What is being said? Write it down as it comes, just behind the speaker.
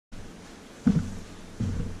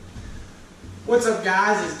What's up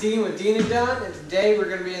guys, it's Dean with Dean & Dunn, and today we're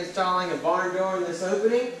going to be installing a barn door in this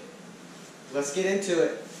opening. Let's get into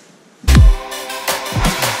it.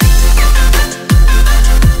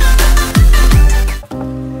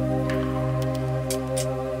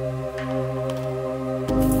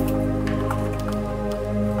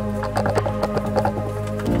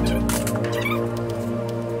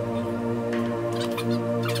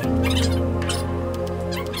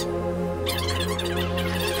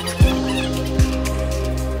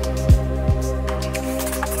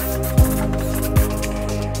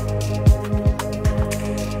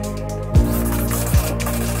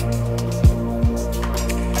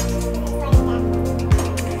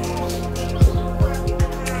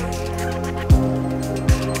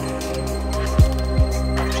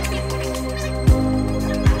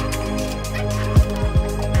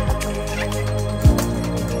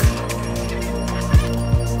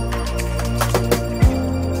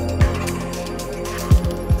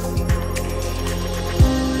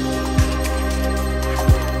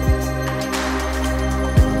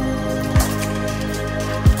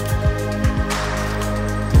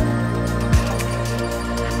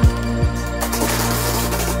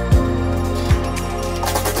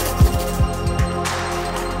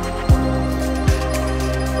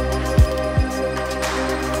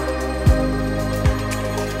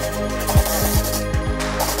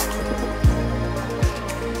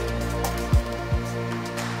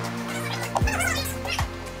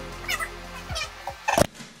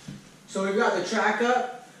 So we've got the track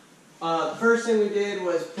up. The first thing we did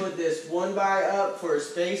was put this 1x up for a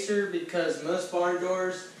spacer because most barn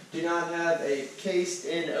doors do not have a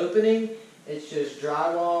cased-in opening. It's just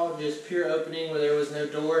drywall, just pure opening where there was no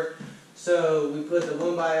door. So we put the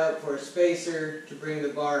 1x up for a spacer to bring the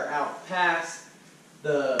bar out past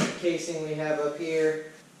the casing we have up here.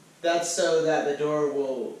 That's so that the door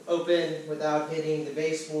will open without hitting the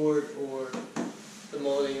baseboard or the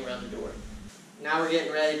molding around the door. Now we're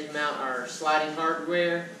getting ready to mount our sliding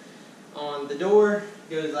hardware on the door.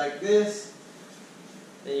 It goes like this.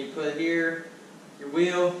 Then you put here your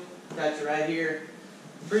wheel, attach it right here.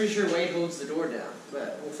 I'm pretty sure weight holds the door down,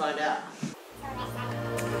 but we'll find out.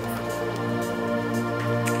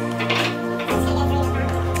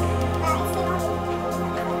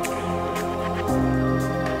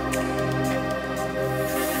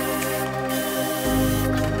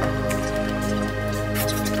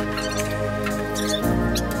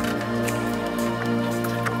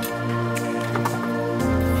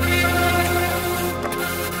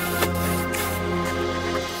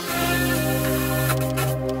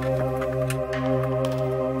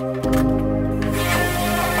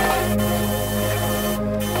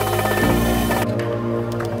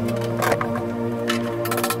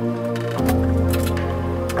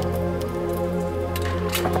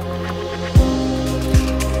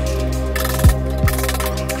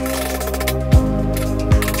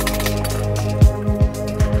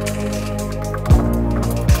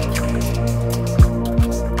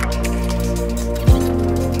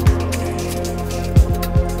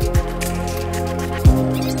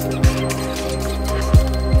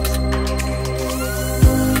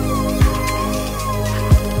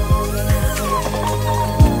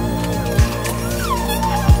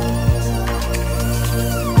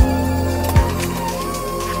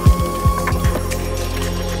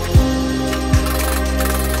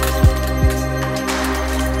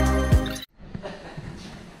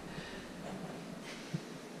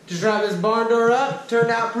 Just drive this barn door up,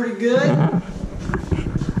 turned out pretty good.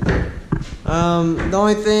 The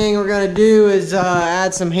only thing we're going to do is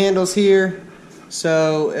add some handles here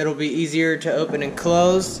so it'll be easier to open and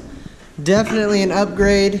close. Definitely an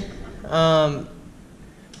upgrade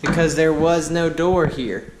because there was no door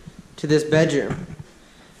here to this bedroom.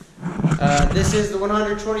 This is the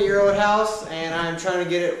 120-year-old house and I'm trying to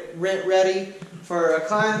get it rent ready for a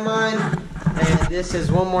client of mine. And this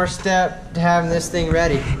is one more step to having this thing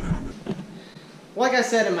ready. Like I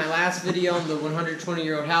said in my last video on the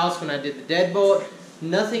 120-year-old house when I did the deadbolt,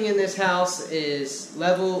 nothing in this house is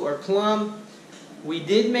level or plumb. We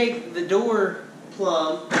did make the door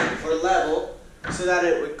plumb or level so that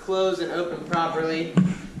it would close and open properly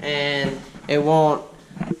and it won't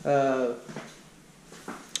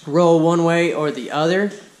roll one way or the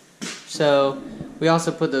other. So we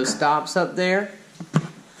also put those stops up there.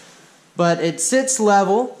 But it sits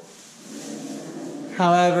level.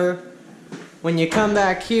 However, when you come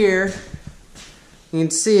back here, you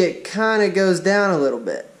can see it kind of goes down a little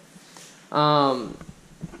bit. That's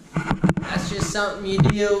just something you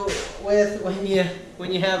deal with when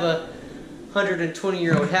you have a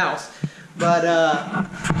 120-year-old house. But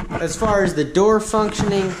as far as the door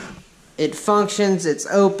functioning, it functions, it's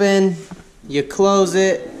open, you close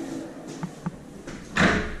it,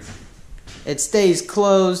 it stays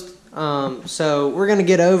closed. So we're going to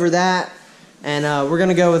get over that, and we're going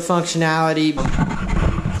to go with functionality.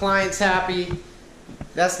 Client's happy.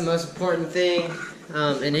 That's the most important thing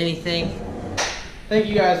in anything. Thank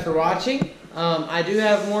you guys for watching. I do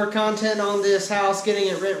have more content on this house, getting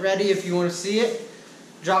it rent ready. If you want to see it,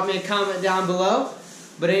 drop me a comment down below.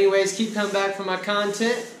 But anyways, keep coming back for my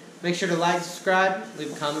content. Make sure to like, subscribe,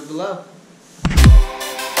 leave a comment below.